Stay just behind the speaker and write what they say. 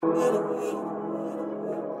Yeah.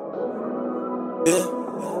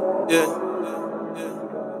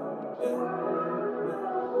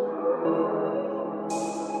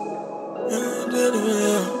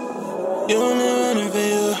 You only want it for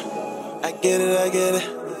you. I get it.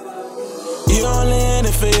 You only in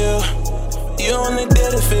it for you. You only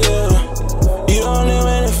did it for you. You only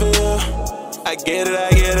win it for you. I get it.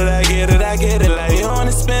 Like you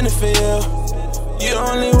only spend it for you. You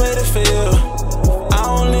only wait it for you. I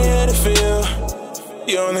only hit it for you.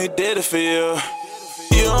 You only did it for you.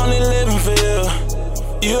 You only living for you.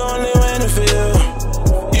 You only win it for you.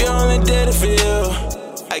 You only did it for you.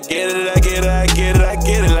 I get it.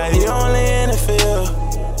 Like you only in it for you.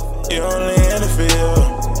 You only in it for you.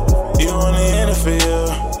 You only in it for you.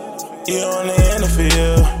 You only in it for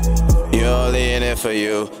you. You only in it for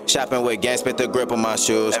you. Shopping with gang, spit the grip on my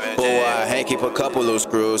shoes. Boy, I ain't keep a couple loose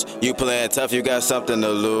screws. You playing tough, you got something to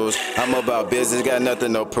lose. I'm about business, got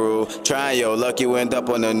nothing to prove. Trying your luck, you end up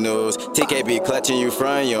on the news. TK be clutching you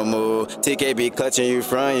from your move. TK be clutching you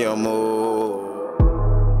from your move.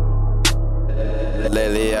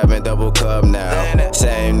 Lately I've been double cup now.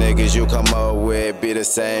 Same niggas you come up with be the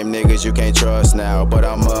same niggas you can't trust now. But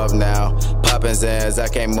I'm up now, poppin' Zans, I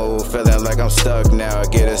can't move, feeling like I'm stuck now.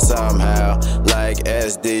 Get it somehow, like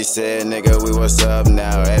SD said, nigga, we what's up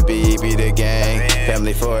now. FBE the gang,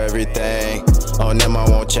 family for everything. On them I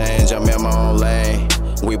won't change, I'm in my own lane.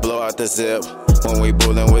 We blow out the zip when we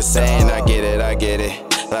bullin' with sane. I get it.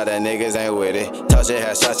 Lot of niggas ain't with it. Touch it,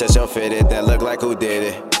 had shots that you'll fit it, then look like who did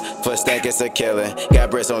it. For stank, it's a killing.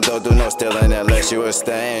 Got bricks on, don't do no stealing unless you a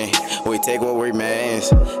stain. We take what remains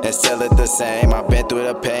and sell it the same. I've been through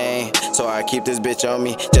the pain, so I keep this bitch on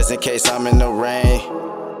me just in case I'm in the rain.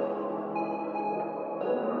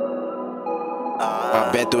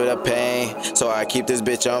 I've been through the pain, so I keep this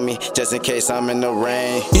bitch on me just in case I'm in the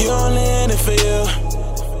rain. You only in it for you.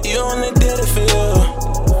 You only did it for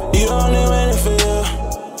you. You only win it for you.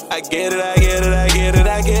 I get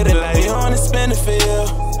it. Like you only spend it for you.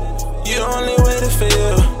 You only wait it for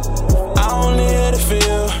you. I only hit it for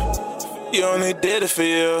you. You only did it for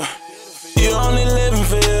you. You only living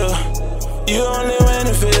for you. You only win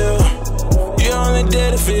it for you. You only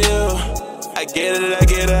did it for you. I get it.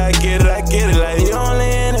 Like you only